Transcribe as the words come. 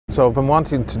So I've been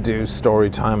wanting to do story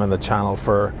time on the channel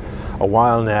for a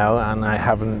while now, and I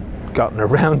haven't gotten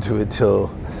around to it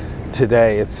till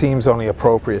today. It seems only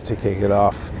appropriate to kick it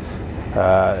off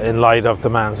in light of the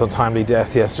man's untimely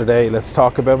death yesterday. Let's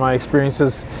talk about my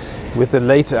experiences with the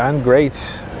late and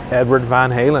great Eddie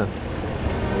Van Halen.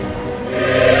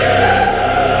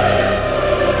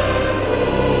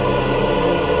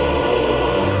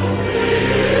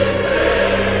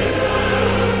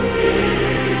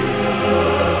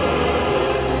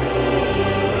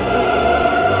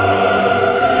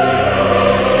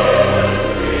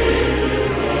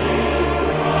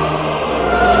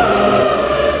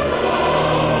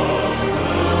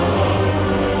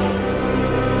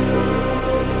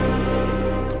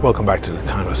 Welcome back to the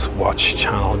Timeless Watch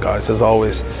channel, guys. As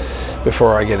always,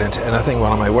 before I get into anything,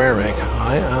 what am I wearing?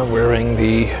 I am wearing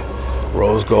the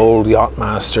rose gold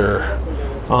Yachtmaster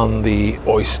on the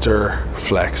Oyster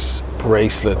Flex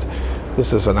bracelet.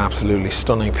 This is an absolutely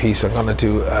stunning piece. I'm going to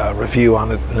do a review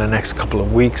on it in the next couple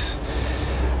of weeks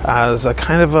as a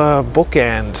kind of a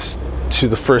bookend to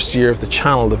the first year of the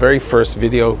channel. The very first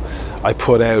video I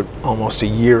put out almost a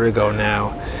year ago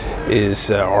now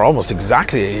or almost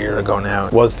exactly a year ago now,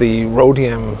 was the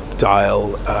rhodium dial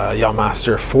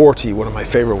Yachtmaster 40, one of my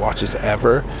favorite watches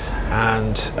ever.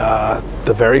 And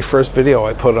the very first video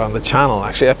I put on the channel,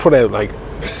 actually I put out like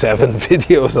 7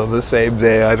 videos on the same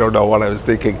day. I don't know what I was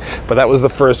thinking, but that was the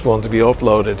first one to be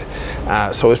uploaded.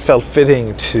 So it felt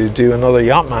fitting to do another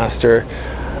Yachtmaster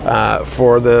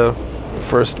for the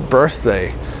first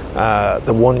birthday,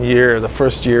 the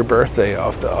first year birthday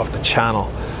of the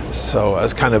channel. So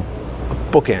as kind of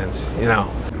bookends, you know.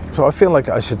 So I feel like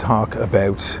I should talk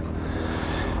about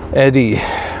Eddie.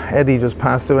 Eddie just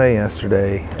passed away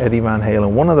yesterday. Eddie Van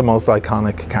Halen, one of the most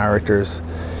iconic characters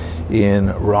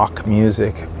in rock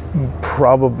music,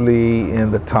 probably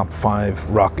in the top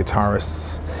 5 rock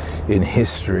guitarists in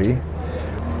history.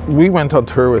 We went on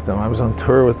tour with them. I was on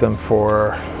tour with them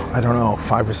for, I don't know,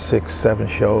 5 or 6, 7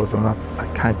 shows.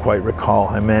 I can't quite recall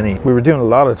how many. We were doing a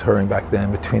lot of touring back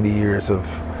then between the years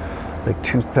of like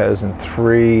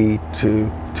 2003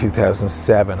 to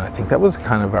 2007. I think that was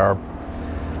kind of our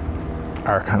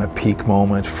kind of peak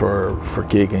moment for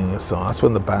gigging and so on. That's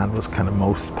when the band was kind of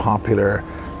most popular.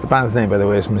 The band's name, by the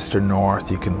way, is mrnorth.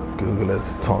 You can Google it.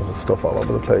 There's tons of stuff all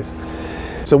over the place.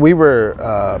 So we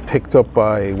were picked up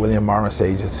by William Morris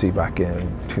Agency back in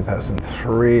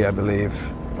 2003, I believe,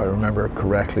 if I remember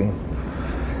correctly,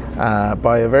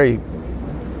 by a very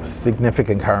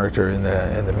significant character in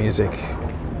the music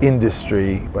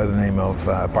industry by the name of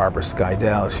Barbara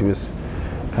Skydell. She was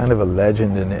kind of a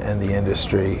legend in the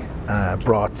industry.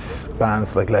 Brought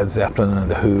bands like Led Zeppelin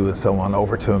and The Who and so on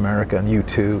over to America, and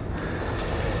U2.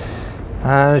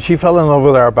 And she fell in love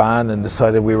with our band and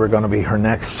decided we were going to be her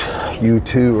next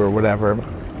U2 or whatever,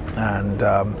 and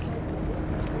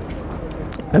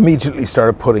immediately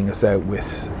started putting us out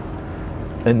with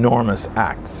enormous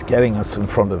acts, getting us in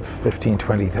front of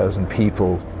 15,000–20,000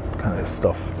 people, kind of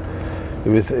stuff. It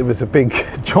was a big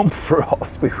jump for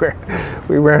us.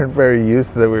 We weren't very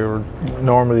used to that. We were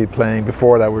normally playing,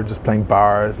 before that we were just playing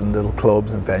bars and little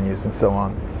clubs and venues and so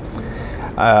on.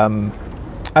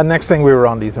 And next thing we were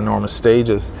on these enormous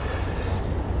stages.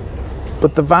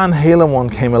 But the Van Halen one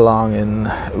came along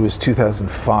it was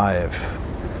 2005.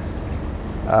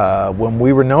 When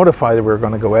we were notified that we were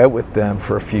going to go out with them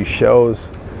for a few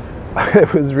shows,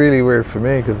 it was really weird for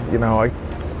me because, you know, I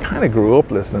kind of grew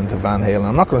up listening to Van Halen.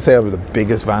 I'm not going to say I was the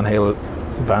biggest Van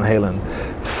Halen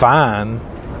fan.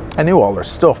 I knew all their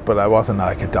stuff, but I wasn't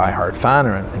like a diehard fan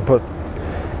or anything. But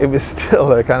it was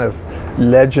still a kind of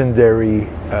legendary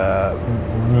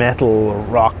metal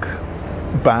rock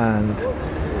band,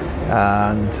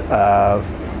 and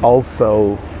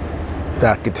also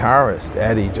that guitarist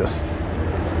Eddie, just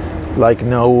like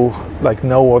no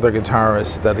other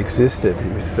guitarist that existed. He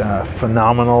was a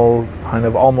phenomenal, kind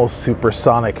of almost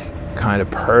supersonic kind of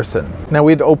person. Now,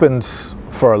 we'd opened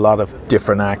for a lot of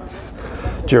different acts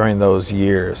during those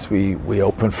years. We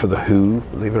opened for The Who,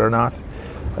 believe it or not,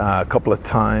 a couple of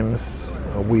times.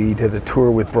 We did a tour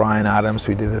with Bryan Adams.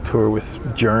 We did a tour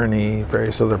with Journey,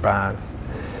 various other bands.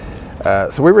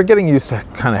 So we were getting used to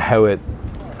kind of how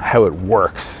it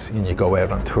works and you go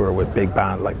out on tour with big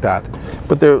bands like that.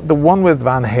 But the one with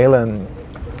Van Halen,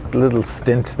 the little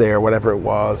stint there, whatever it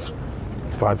was,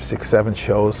 5, 6, 7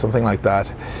 shows, something like that,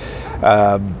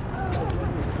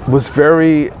 was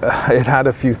very, it had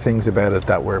a few things about it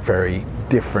that were very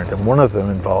different, and one of them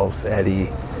involves Eddie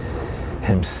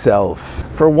himself.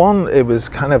 For one, it was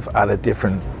kind of at a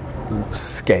different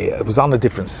scale. It was on a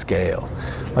different scale.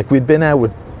 Like, we'd been out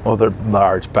with other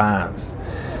large bands,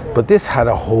 but this had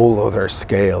a whole other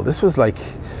scale. This was like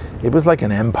it was like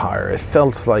an empire. It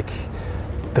felt like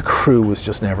the crew was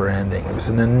just never ending. It was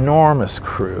an enormous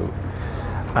crew.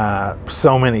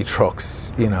 So many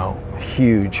trucks, you know,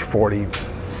 huge 40,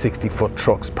 60-foot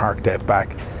trucks parked out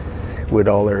back with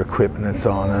all their equipment and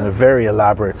so on, and a very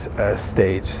elaborate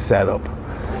stage setup.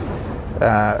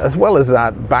 As well as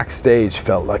that, backstage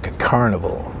felt like a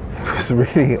carnival. It was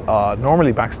really odd.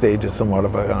 Normally backstage is somewhat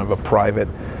of a kind of a private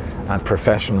and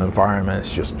professional environment.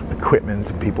 It's just equipment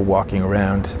and people walking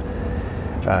around,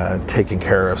 taking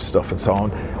care of stuff and so on.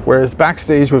 Whereas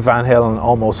backstage with Van Halen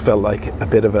almost felt like a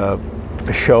bit of a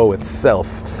show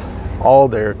itself. All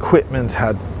their equipment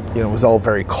had, you know, was all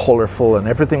very colorful, and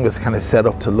everything was kind of set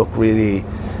up to look really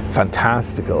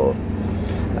fantastical.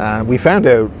 And we found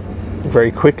out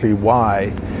very quickly why.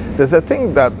 There's a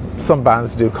thing that some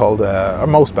bands do called, or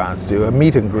most bands do, a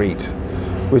meet and greet,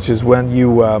 which is when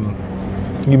you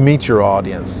meet your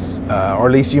audience, or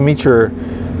at least you meet your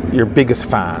biggest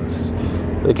fans.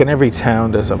 Like in every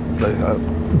town, there's a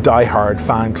die-hard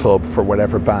fan club for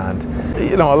whatever band.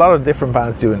 You know, a lot of different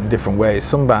bands do it in different ways.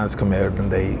 Some bands come out and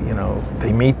they, you know,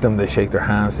 they meet them, they shake their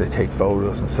hands, they take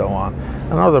photos and so on.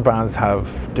 And other bands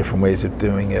have different ways of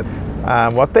doing it.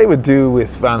 What they would do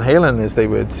with Van Halen is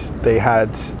they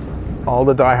had all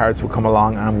the diehards would come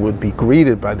along and would be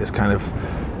greeted by this kind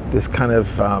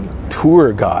of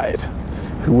tour guide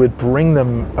who would bring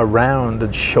them around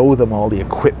and show them all the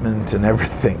equipment and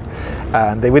everything.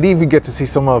 And they would even get to see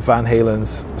some of Van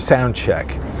Halen's sound check.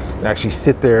 They actually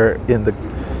sit there in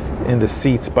the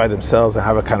seats by themselves and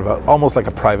have a kind of almost like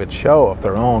a private show of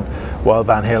their own, while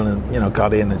Van Halen, you know,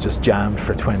 got in and just jammed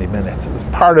for 20 minutes. It was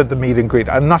part of the meet and greet.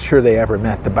 I'm not sure they ever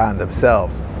met the band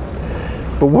themselves.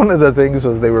 But one of the things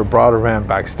was they were brought around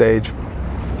backstage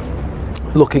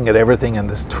looking at everything, and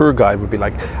this tour guide would be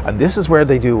like, and this is where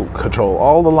they do control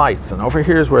all the lights, and over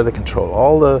here is where they control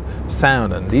all the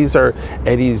sound, and these are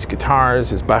Eddie's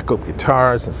guitars, his backup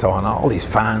guitars, and so on. All these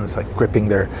fans like gripping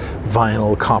their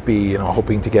vinyl copy, you know,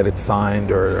 hoping to get it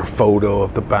signed, or a photo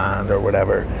of the band or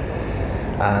whatever,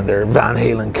 and their Van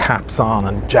Halen caps on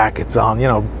and jackets on, you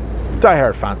know,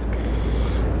 diehard fans.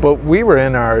 But we were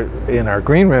in our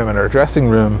green room, in our dressing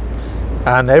room,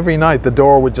 and every night the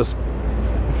door would just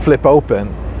flip open,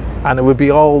 and it would be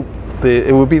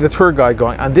the tour guide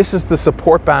going, and this is the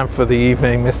support band for the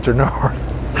evening, Mr. North.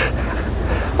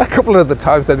 A couple of the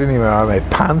times I didn't even have my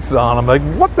pants on. I'm like,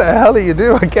 what the hell are you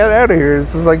doing? Get out of here.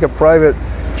 This is like a private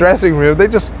dressing room. They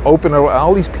just open it,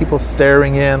 all these people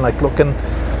staring in, like looking,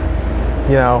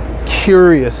 you know,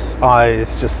 curious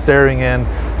eyes just staring in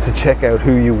to check out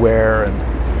who you were.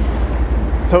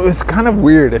 And so it was kind of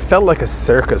weird. It felt like a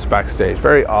circus backstage,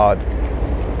 very odd.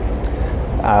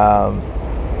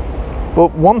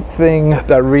 But one thing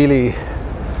that really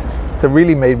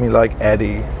made me like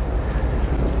Eddie,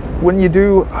 when you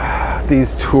do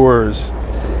these tours,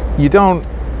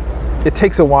 it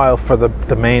takes a while for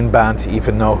the main band to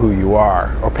even know who you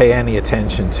are or pay any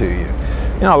attention to you.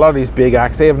 You know, a lot of these big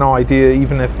acts, they have no idea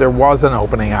even if there was an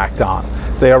opening act on.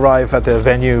 They arrive at the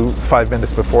venue 5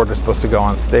 minutes before they're supposed to go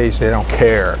on stage. They don't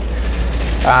care.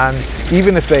 And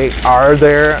even if they are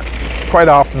there, quite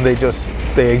often they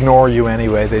ignore you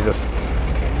anyway.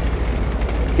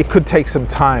 It could take some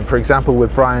time. For example,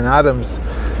 with Bryan Adams,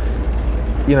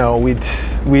 you know,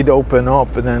 we'd open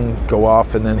up and then go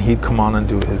off, and then he'd come on and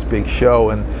do his big show,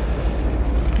 and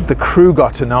the crew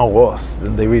got to know us,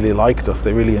 and they really liked us.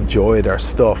 They really enjoyed our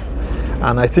stuff.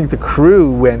 And I think the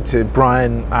crew went to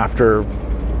Bryan after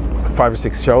 5 or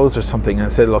 6 shows or something and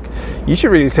said, look, you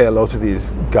should really say hello to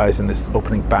these guys in this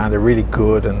opening band. They're really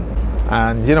good.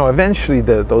 And you know, eventually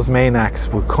those main acts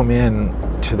would come in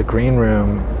to the green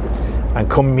room and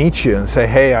come meet you and say,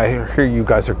 hey, I hear you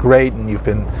guys are great, and you've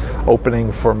been opening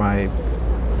for my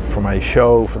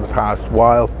show for the past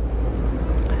while,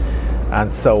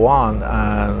 and so on.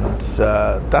 And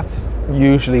that's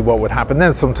usually what would happen.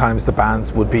 Then sometimes the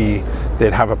bands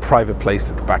they'd have a private place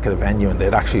at the back of the venue, and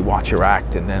they'd actually watch your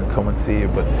act and then come and see you.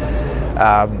 But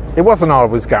it wasn't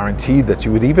always guaranteed that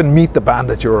you would even meet the band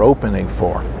that you were opening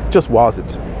for. It just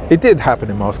wasn't. It did happen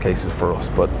in most cases for us,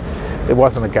 but it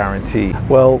wasn't a guarantee.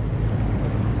 Well,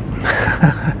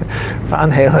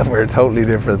 Van Halen were a totally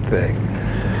different thing.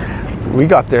 We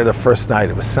got there the first night.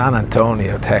 It was San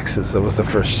Antonio, Texas. It was the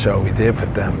first show we did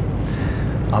with them.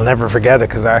 I'll never forget it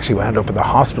because I actually wound up in the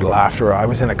hospital after. I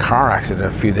was in a car accident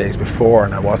a few days before,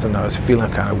 and I was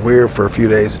feeling kind of weird for a few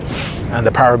days. And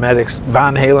the paramedics,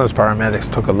 Van Halen's paramedics,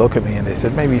 took a look at me and they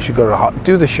said, maybe you should go to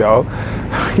do the show.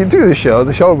 You do the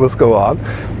show must go on,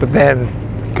 but then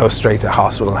go straight to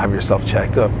hospital and have yourself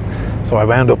checked up. So I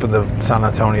wound up in the San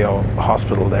Antonio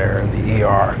hospital there in the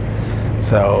ER.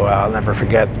 So I'll never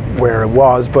forget where it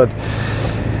was. But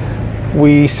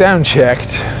We sound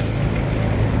checked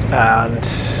and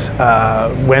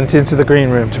went into the green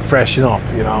room to freshen up,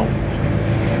 you know,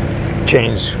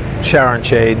 change, shower and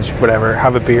change, whatever,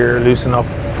 have a beer, loosen up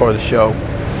before the show.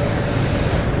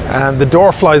 And the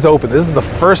door flies open. This is the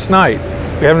first night.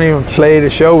 We haven't even played a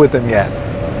show with them yet.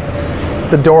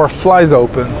 The door flies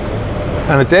open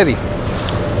and it's Eddie.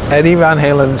 Eddie Van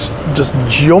Halen just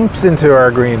jumps into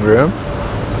our green room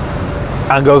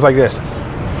and goes like this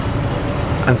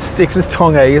and sticks his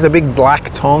tongue out. He has a big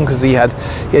black tongue because he had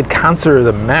cancer of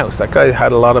the mouth. That guy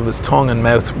had a lot of his tongue and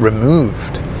mouth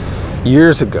removed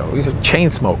years ago. He's a chain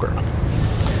smoker.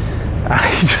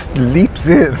 He just leaps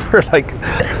in. We're like,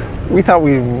 we thought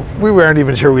we weren't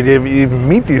even sure we'd even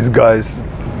meet these guys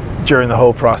during the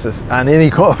whole process, and in he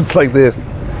comes like this,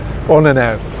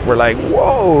 unannounced. We're like,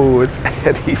 whoa, it's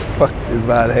Eddie fucking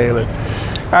Van Halen.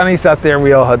 And he sat there,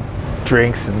 we all had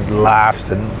drinks and laughs,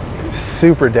 and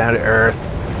super down to earth,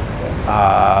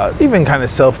 even kind of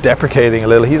self-deprecating a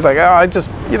little. He's like, oh, I just,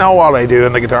 you know what I do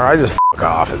in the guitar? I just fuck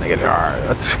off in the guitar.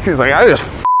 He's like, I just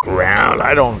fuck around.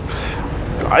 I don't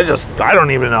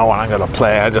even know what I'm gonna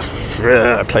play. I just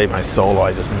play my solo.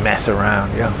 I just mess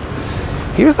around, you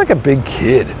know. He was like a big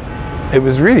kid. It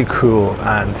was really cool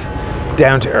and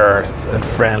down to earth and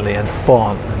friendly and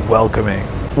fun and welcoming.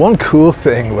 One cool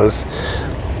thing was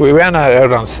we went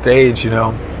out on stage, you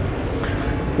know,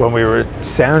 when we were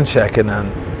sound checking, and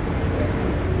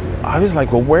I was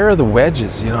like, well, where are the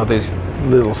wedges? You know, these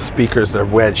little speakers, they're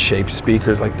wedge shaped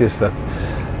speakers like this that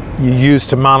you use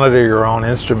to monitor your own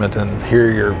instrument and hear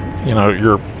your, you know,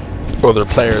 your other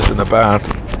players in the band.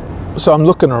 So I'm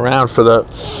looking around for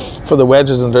the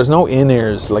wedges, and there's no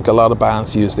in-ears. Like a lot of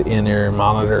bands use the in-ear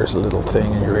monitors, a little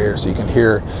thing in your ear so you can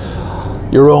hear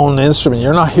your own instrument.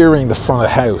 You're not hearing the front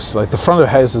of house. Like the front of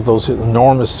house is those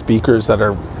enormous speakers that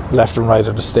are left and right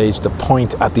of the stage that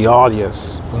point at the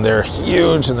audience, and they're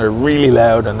huge and they're really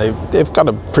loud, and they've got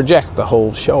to project the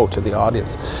whole show to the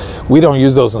audience. We don't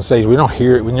use those on stage. We don't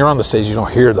hear it. When you're on the stage, you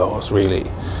don't hear those really,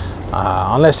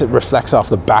 unless it reflects off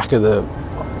the back of the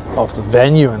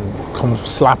venue and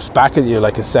slaps back at you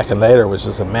like a second later, which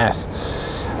is a mess.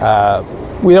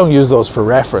 We don't use those for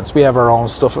reference. We have our own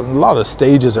stuff, and a lot of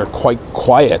stages are quite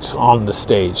quiet on the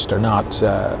stage. They're not,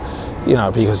 you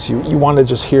know, because you want to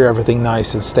just hear everything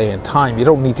nice and stay in time. You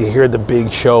don't need to hear the big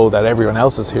show that everyone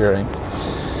else is hearing.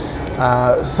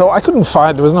 So I couldn't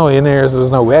find, there was no in-ears, there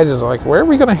was no wedges. Like, where are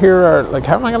we going to hear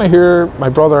how am I going to hear my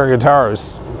brother on guitar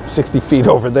who's 60 feet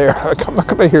over there? I'm not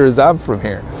going to hear his amp from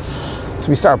here. So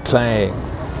we start playing.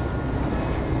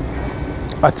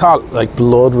 I thought like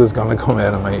blood was going to come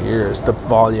out of my ears. The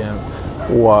volume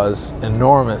was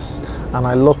enormous. And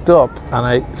I looked up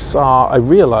and I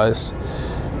realized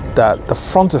that the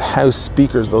front of house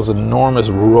speakers, those enormous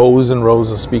rows and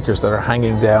rows of speakers that are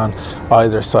hanging down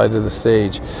either side of the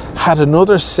stage, had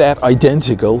another set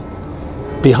identical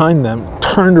behind them,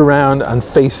 turned around and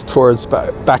faced towards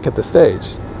back at the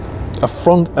stage.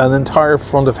 An entire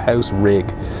front of house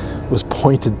rig was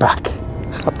pointed back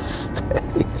at the stage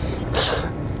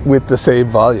with the same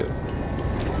volume.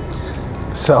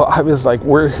 So I was like,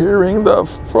 we're hearing the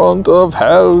front of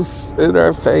house in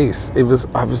our face. I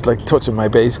was like touching my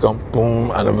bass going boom,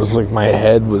 and it was like my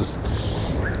head was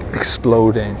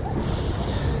exploding.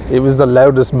 It was the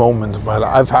loudest moment of my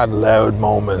life. I've had loud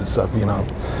moments. I've, you know,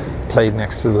 played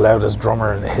next to the loudest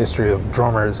drummer in the history of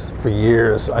drummers for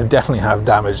years. I definitely have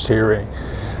damaged hearing,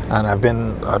 and I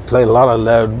played a lot of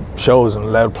loud shows and a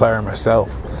loud player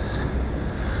myself.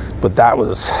 But that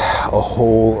was a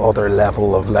whole other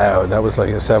level of loud. That was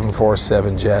like a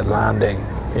 747 jet landing,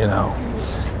 you know.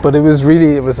 But it was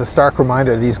a stark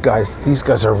reminder, these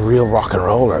guys are real rock and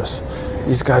rollers.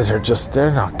 These guys are they're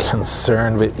not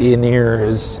concerned with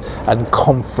in-ears and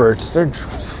comforts. They're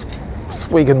just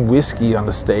swigging whiskey on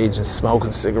the stage and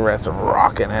smoking cigarettes and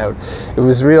rocking out. It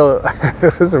was a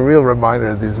real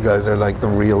reminder that these guys are like the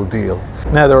real deal.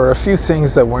 Now, there were a few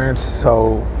things that weren't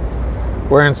so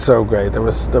great. There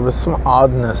was some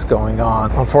oddness going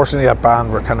on. Unfortunately, that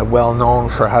band were kind of well known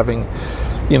for having,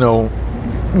 you know,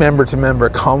 member to member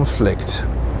conflict,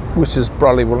 which is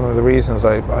probably one of the reasons,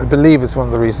 I believe it's one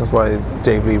of the reasons why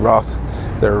Dave Lee Roth,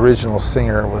 their original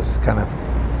singer, was kind of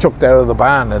chucked out of the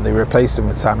band, and they replaced him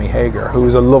with Sammy Hagar, who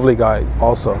was a lovely guy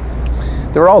also.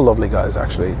 They were all lovely guys,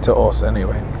 actually, to us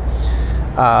anyway.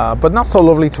 But not so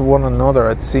lovely to one another.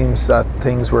 It seems that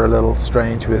things were a little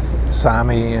strange with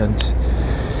Sammy, and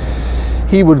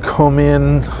he would come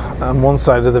in on one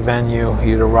side of the venue,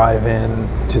 he'd arrive in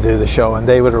to do the show, and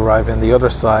they would arrive in the other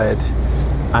side,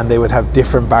 and they would have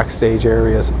different backstage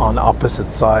areas on opposite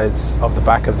sides of the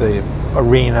back of the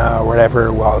arena or whatever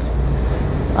it was,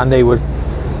 and they would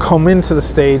come into the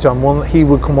stage on one, he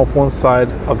would come up one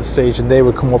side of the stage and they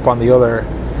would come up on the other,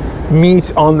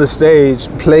 meet on the stage,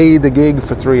 play the gig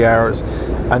for 3 hours,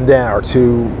 and then, or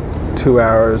 2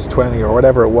 hours 20 or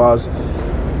whatever it was,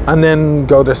 and then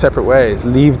go their separate ways,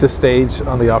 leave the stage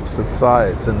on the opposite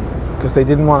sides. And because they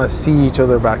didn't want to see each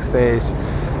other backstage,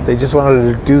 they just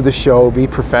wanted to do the show, be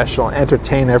professional,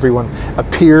 entertain everyone,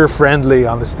 appear friendly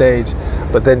on the stage,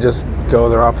 but then just go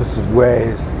their opposite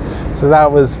ways. So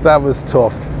that was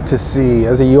tough to see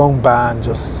as a young band,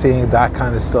 just seeing that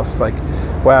kind of stuff. It's like,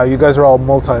 wow, you guys are all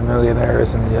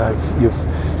multi-millionaires, and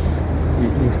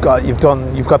you've got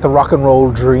the rock and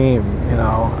roll dream, you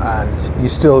know, and you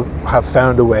still have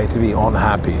found a way to be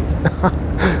unhappy,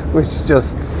 which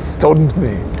just stunned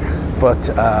me. But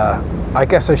I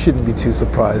guess I shouldn't be too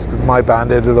surprised, because my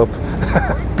band ended up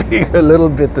being a little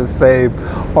bit the same,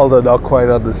 although not quite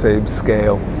on the same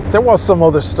scale. There was some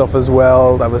other stuff as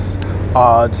well that was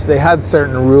odd. They had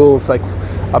certain rules, like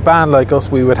a band like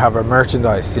us, we would have our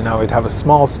merchandise, you know, we'd have a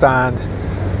small stand,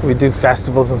 we'd do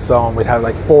festivals and so on, we'd have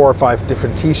like 4 or 5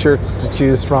 different t-shirts to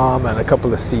choose from and a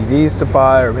couple of CDs to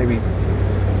buy, or maybe,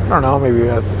 I don't know, maybe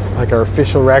like our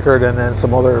official record and then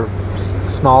some other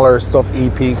smaller stuff,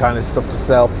 EP kind of stuff to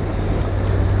sell.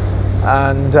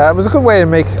 And it was a good way to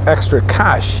make extra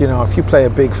cash. You know, if you play a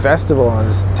big festival and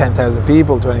there's 10,000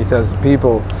 people, 20,000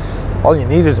 people, all you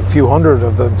need is a few hundred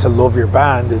of them to love your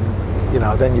band, and you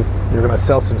know, then you're going to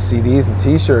sell some CDs and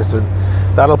t-shirts, and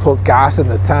that'll put gas in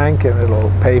the tank, and it'll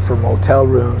pay for motel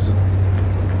rooms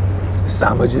and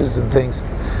sandwiches and things.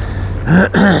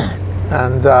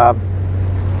 And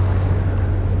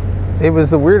it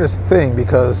was the weirdest thing,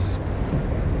 because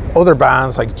other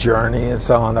bands like Journey and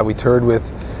so on that we toured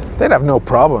with, they'd have no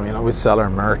problem, you know, we'd sell our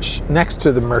merch next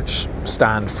to the merch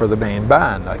stand for the main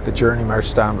band. Like the Journey merch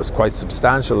stand was quite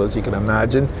substantial, as you can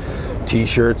imagine.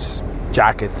 T-shirts,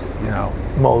 jackets, you know,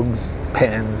 mugs,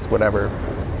 pens, whatever.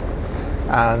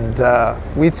 And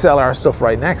we'd sell our stuff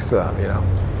right next to them, you know.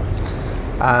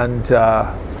 And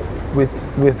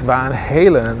with Van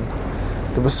Halen,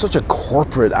 there was such a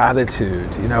corporate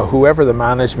attitude, you know, whoever the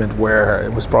management were,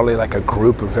 it was probably like a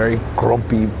group of very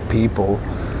grumpy people,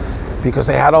 because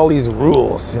they had all these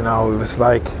rules, you know. It was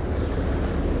like,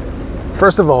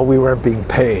 first of all, we weren't being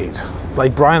paid.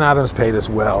 Like Bryan Adams paid us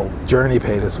well, Journey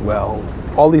paid us well,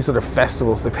 all these other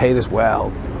festivals, they paid us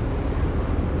well.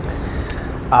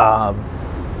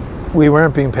 We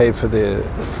weren't being paid for the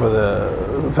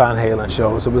Van Halen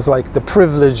shows. It was like the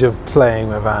privilege of playing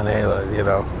with Van Halen, you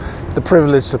know, the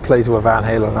privilege to play to a Van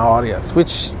Halen audience,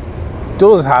 which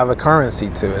does have a currency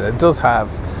to it. It does have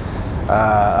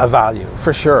a value,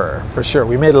 for sure, for sure.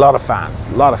 We made a lot of fans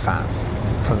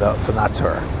from that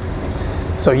tour.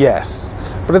 So yes,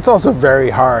 but it's also very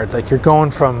hard. Like, you're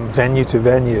going from venue to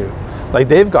venue. Like,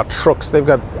 they've got trucks, they've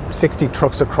got 60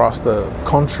 trucks across the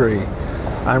country,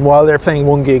 and while they're playing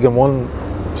one gig in one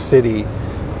city,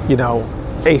 you know,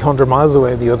 800 miles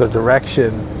away in the other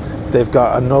direction, they've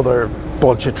got another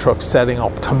bunch of trucks setting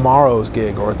up tomorrow's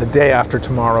gig or the day after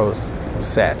tomorrow's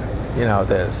set, you know,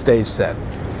 the stage set.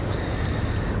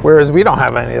 Whereas we don't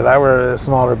have any of that. We're a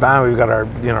smaller band. We've got our,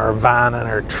 you know, our van and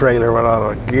our trailer with all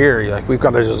our gear. Like, we've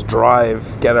got to just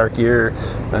drive, get our gear,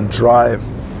 and drive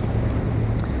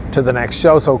to the next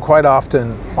show. So quite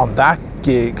often on that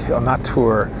gig, on that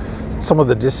tour, some of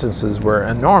the distances were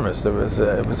enormous. It was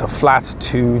a flat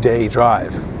 2-day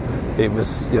drive. It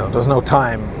was, you know, there's no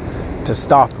time to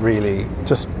stop really,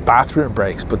 just bathroom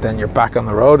breaks, but then you're back on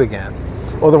the road again.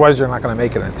 Otherwise, you're not going to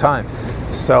make it in time.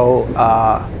 So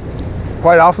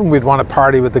quite often we'd want to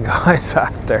party with the guys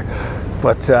after.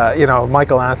 But you know,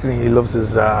 Michael Anthony, he loves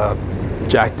his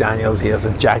Jack Daniels. He has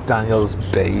a Jack Daniels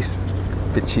bass. It's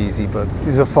a bit cheesy, but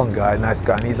he's a fun guy, nice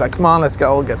guy. And he's like, come on, let's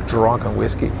go, get drunk on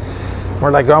whiskey. We're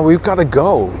like, oh, we've got to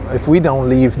go. If we don't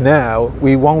leave now,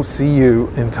 we won't see you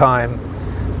in time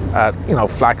at, you know,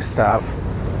 Flagstaff,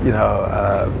 you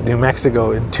know, New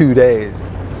Mexico in 2 days.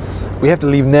 We have to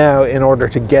leave now in order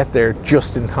to get there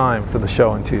just in time for the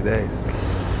show in 2 days.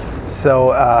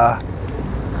 So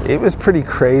it was pretty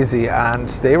crazy, and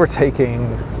they were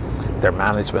taking, their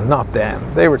management, not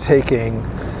them, they were taking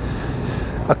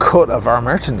a cut of our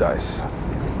merchandise,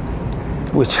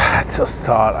 which I just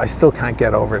thought, I still can't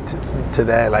get over it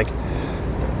today. Like,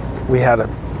 we had a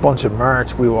bunch of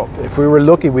merch. If we were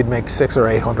lucky, we'd make $600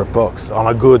 or $800 on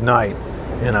a good night,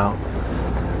 you know,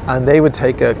 and they would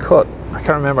take a cut. I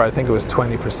can't remember, I think it was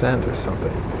 20% or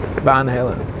something. Van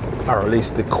Halen, or at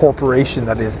least the corporation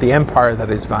that is, the empire that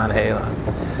is Van Halen,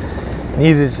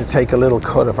 needed to take a little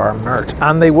cut of our merch,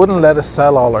 and they wouldn't let us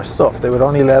sell all our stuff. They would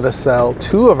only let us sell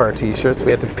 2 of our t-shirts.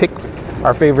 We had to pick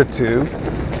our favorite 2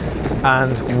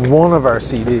 and 1 of our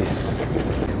CDs.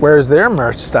 Whereas their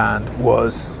merch stand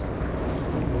was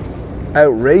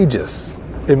outrageous.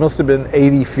 It must have been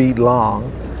 80 feet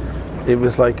long. It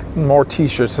was like more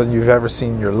t-shirts than you've ever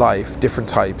seen in your life, different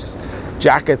types.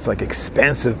 Jackets, like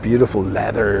expensive, beautiful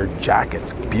leather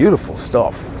jackets, beautiful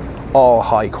stuff. All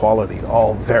high quality,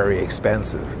 all very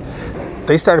expensive.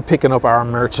 They started picking up our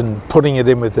merch and putting it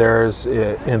in with theirs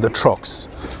in the trucks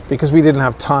because we didn't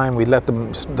have time. We'd let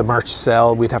the merch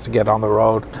sell. We'd have to get on the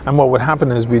road. And what would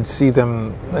happen is we'd see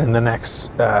them in the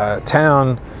next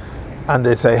town, and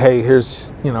they'd say, "Hey,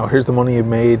 here's the money you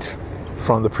made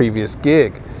from the previous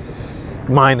gig,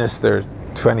 minus their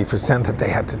 20% that they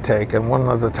had to take." And one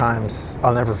of the times,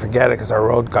 I'll never forget it, because our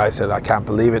road guy said, "I can't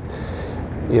believe it."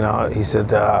 He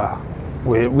said,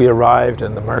 we arrived,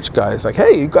 and the merch guy is like,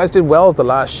 "Hey, you guys did well at the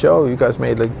last show. You guys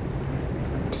made like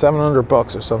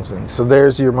 $700 or something. So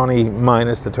there's your money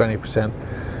minus the 20%.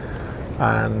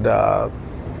 And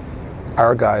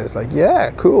our guy is like,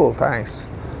 "Yeah, cool, thanks.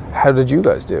 How did you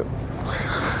guys do?"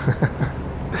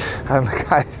 And the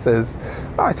guy says,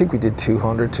 "Oh, I think we did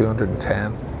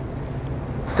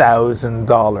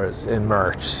 $210,000 in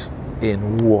merch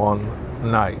in one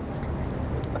night."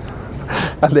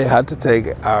 And they had to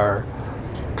take our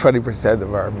 20%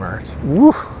 of our merch.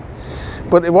 Woo.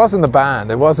 But it wasn't the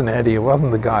band, it wasn't Eddie, it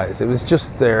wasn't the guys. It was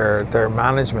just their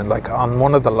management. Like on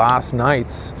one of the last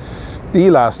nights, the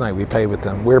last night we played with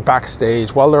them, we're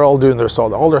backstage while they're all doing their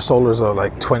solo. All their solos are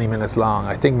like 20 minutes long.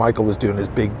 I think Michael was doing his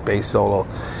big bass solo.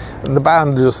 And the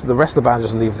rest of the band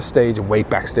just leave the stage and wait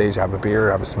backstage, have a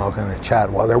beer, have a smoke and a chat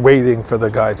while they're waiting for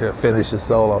the guy to finish his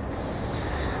solo.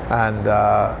 And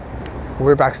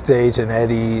we're backstage, and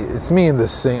Eddie, it's me and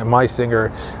my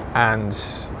singer, and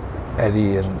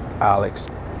Eddie and Alex.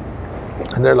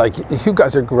 And they're like, "You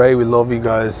guys are great, we love you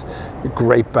guys, you're a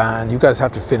great band. You guys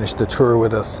have to finish the tour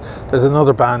with us. There's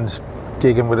another band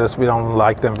gigging with us, we don't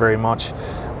like them very much.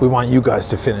 We want you guys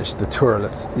to finish the tour.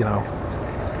 Let's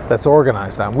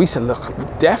organize that." And we said, "Look,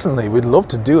 definitely, we'd love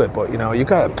to do it, but you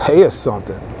gotta pay us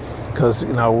something, because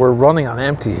we're running on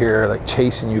empty here, like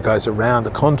chasing you guys around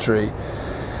the country.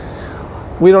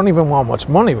 We don't even want much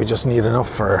money. We just need enough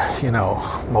for,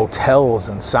 motels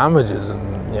and sandwiches and,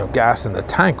 gas in the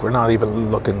tank. We're not even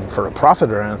looking for a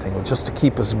profit or anything, just to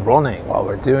keep us running while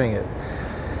we're doing it."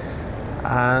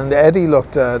 And Eddie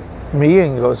looked at me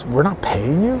and goes, "We're not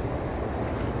paying you?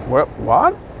 What?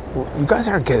 You guys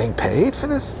aren't getting paid for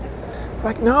this?" I'm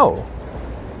like, "No."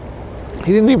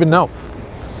 He didn't even know.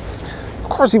 Of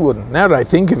course he wouldn't, now that I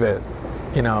think of it,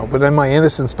 but in my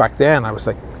innocence back then, I was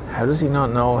like, how does he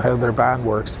not know how their band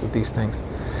works with these things?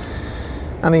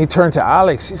 And he turned to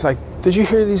Alex. He's like, "Did you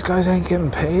hear these guys ain't getting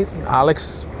paid?" And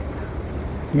Alex,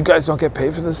 "You guys don't get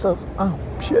paid for this stuff?" "Oh,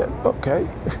 shit, okay."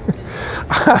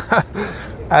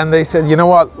 And they said, "You know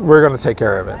what? We're going to take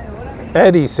care of it."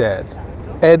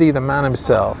 Eddie, the man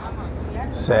himself,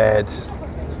 said,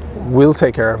 "We'll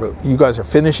take care of it. You guys are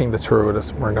finishing the tour with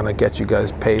us. We're going to get you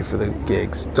guys paid for the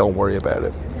gigs. Don't worry about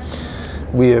it."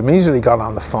 We immediately got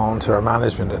on the phone to our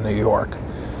management in New York,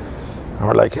 and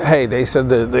we're like, "Hey, they said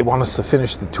that they want us to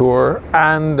finish the tour,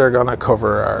 and they're going to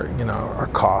cover our, our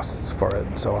costs for it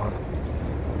and so on."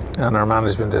 And our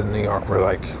management in New York were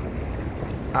like,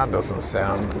 "That doesn't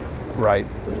sound right.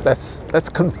 Let's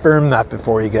confirm that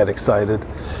before you get excited."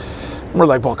 And we're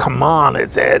like, "Well, come on,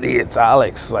 it's Eddie, it's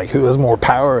Alex. Like, who has more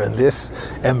power in this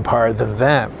empire than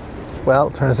them?" Well,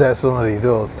 it turns out somebody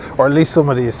does, or at least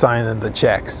somebody is signing the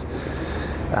checks.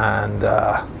 And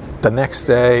the next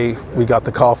day, we got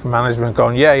the call from management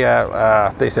going,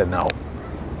 yeah, they said no.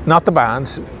 Not the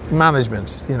band, management,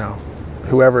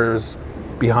 whoever's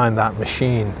behind that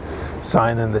machine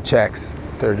signing the checks.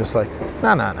 They're just like,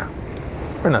 no,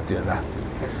 we're not doing that.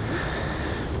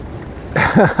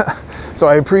 So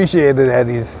I appreciated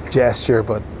Eddie's gesture,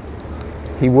 but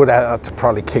he would have to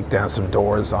probably kick down some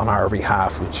doors on our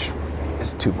behalf, which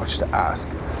is too much to ask.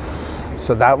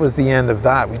 So that was the end of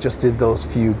that. We just did those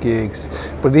few gigs,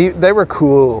 but they were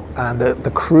cool, and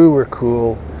the crew were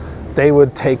cool. They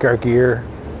would take our gear,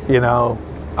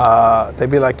 they'd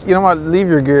be like, "You know what, leave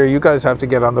your gear, you guys have to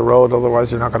get on the road,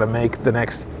 otherwise you're not going to make the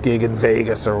next gig in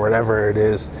Vegas or whatever it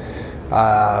is.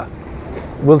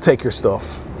 We'll take your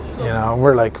stuff." And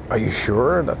we're like, "Are you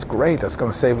sure? That's great, that's going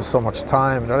to save us so much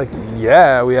time." And they're like,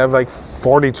 "Yeah, we have like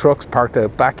 40 trucks parked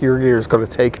out back. Your gear is going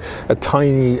to take a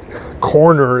tiny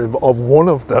corner of one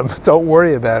of them. Don't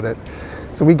worry about it."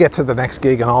 So we get to the next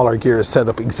gig, and all our gear is set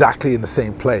up exactly in the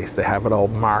same place. They have it all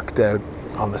marked out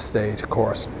on the stage, of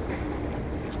course.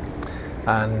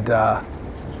 And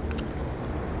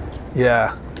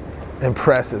yeah,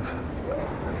 impressive,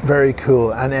 very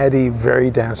cool. And Eddie,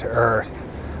 very down to earth.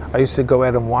 I used to go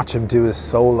out and watch him do his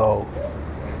solo,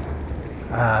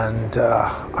 And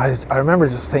I remember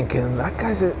just thinking, that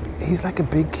guy's he's like a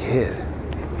big kid.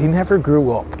 He never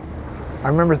grew up. I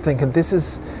remember thinking, this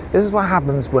is what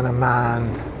happens when a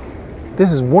man,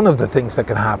 this is one of the things that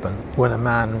can happen when a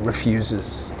man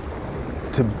refuses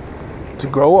to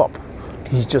grow up.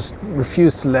 He just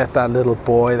refused to let that little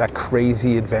boy, that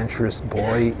crazy adventurous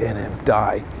boy in him,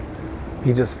 die.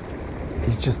 He just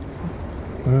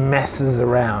messes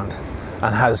around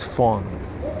and has fun.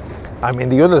 I mean,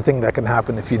 the other thing that can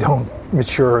happen if you don't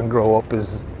mature and grow up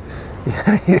is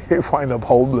you wind up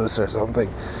homeless or something.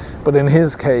 But in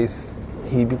his case,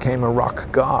 he became a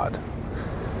rock god.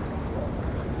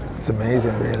 It's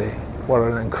amazing, really. What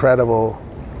an incredible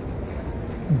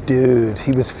dude.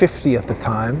 He was 50 at the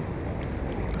time.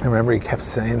 I remember he kept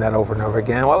saying that over and over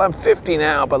again. Well, I'm 50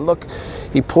 now, but look,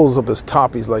 he pulls up his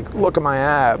top. He's like, look at my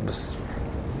abs.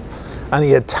 And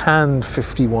he had tanned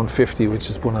 5150, which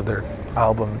is one of their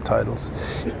album titles.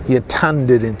 He had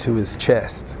tanned it into his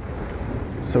chest.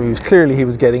 So he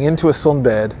was getting into a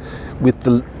sunbed with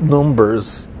the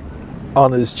numbers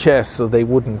on his chest so they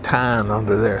wouldn't tan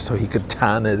under there, so he could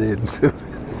tan it into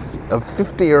a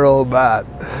 50-year-old man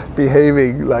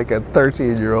behaving like a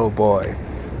 13-year-old boy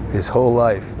his whole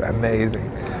life.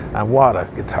 Amazing. And what a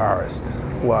guitarist.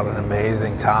 What an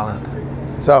amazing talent.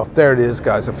 So there it is,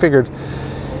 guys. I figured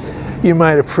you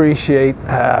might appreciate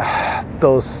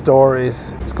those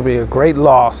stories. It's going to be a great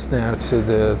loss now to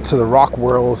the rock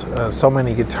world. So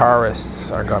many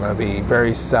guitarists are going to be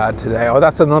very sad today. Oh,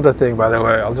 that's another thing, by the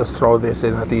way. I'll just throw this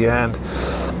in at the end.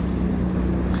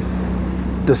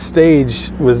 The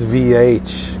stage was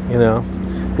VH, you know,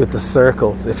 with the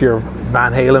circles. If you're a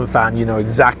Van Halen fan, you know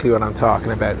exactly what I'm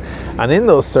talking about. And in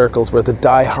those circles were the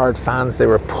die-hard fans. They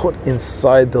were put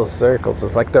inside those circles.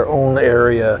 It's like their own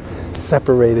area,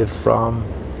 separated from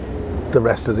the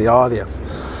rest of the audience.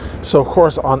 So of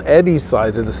course on Eddie's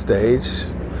side of the stage,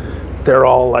 they're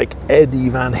all like Eddie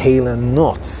Van Halen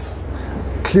nuts,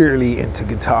 clearly into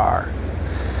guitar.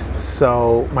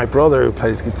 So my brother, who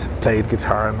played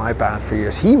guitar in my band for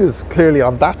years, he was clearly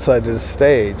on that side of the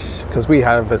stage, because we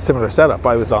have a similar setup.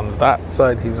 I was on that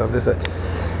side, he was on this side,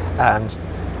 and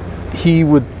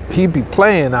he'd be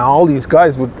playing, and all these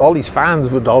fans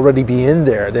would already be in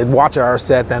there. They'd watch our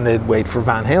set, then they'd wait for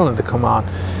Van Halen to come on.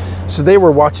 So they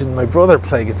were watching my brother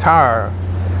play guitar,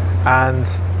 and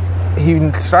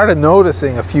he started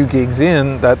noticing a few gigs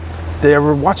in that they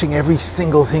were watching every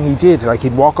single thing he did. Like,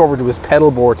 he'd walk over to his pedal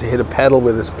board to hit a pedal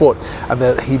with his foot, and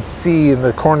then he'd see in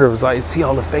the corner of his eye, he'd see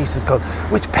all the faces going,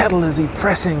 which pedal is he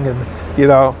pressing? And you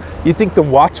know, you think the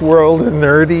watch world is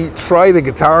nerdy? Try the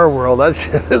guitar world. That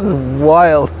shit is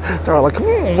wild. They're all like,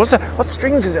 what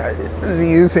strings is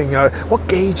he using? What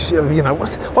gauge? You know,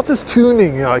 what's his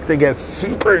tuning? You know, like, they get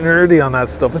super nerdy on that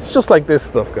stuff. It's just like this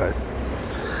stuff, guys.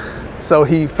 So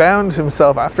he found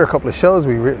himself, after a couple of shows,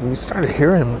 we started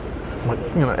hearing him,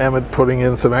 you know, Emmett putting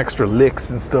in some extra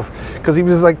licks and stuff, because he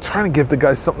was like trying to give the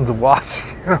guys something to watch.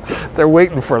 You know, they're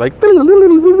waiting for like,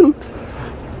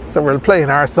 so we're playing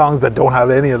our songs that don't have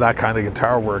any of that kind of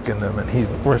guitar work in them,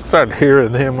 and we're starting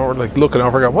hearing him, we're like looking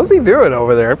over, going, what's he doing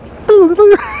over there?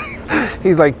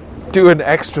 He's like doing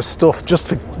extra stuff just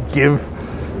to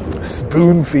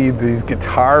spoon feed these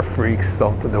guitar freaks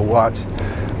something to watch.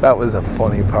 That was a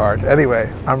funny part.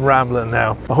 Anyway, I'm rambling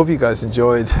now. I hope you guys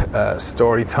enjoyed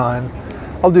story time.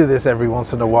 I'll do this every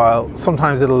once in a while.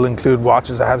 Sometimes it'll include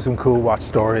watches. I have some cool watch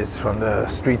stories from the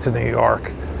streets of New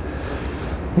York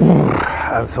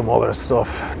and some other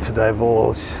stuff to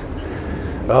divulge.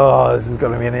 Oh, this is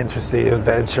going to be an interesting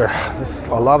adventure.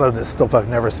 A lot of this stuff I've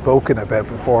never spoken about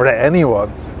before to anyone,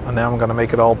 and now I'm going to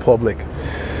make it all public.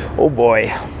 Oh boy.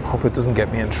 Hope it doesn't get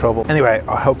me in trouble. Anyway,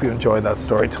 I hope you enjoyed that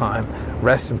story time.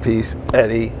 Rest in peace,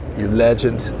 Eddie, you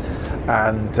legend.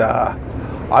 And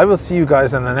I will see you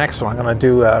guys in the next one. I'm going to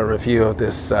do a review of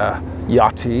this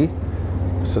Yachty.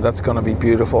 So that's going to be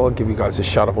beautiful. I'll give you guys a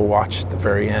shot of a watch at the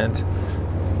very end.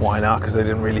 Why not? Because I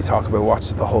didn't really talk about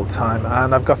watches the whole time.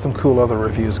 And I've got some cool other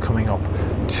reviews coming up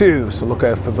too, so look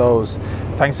out for those.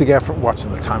 Thanks again for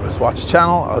watching the Timeless Watch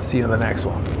channel. I'll see you in the next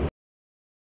one.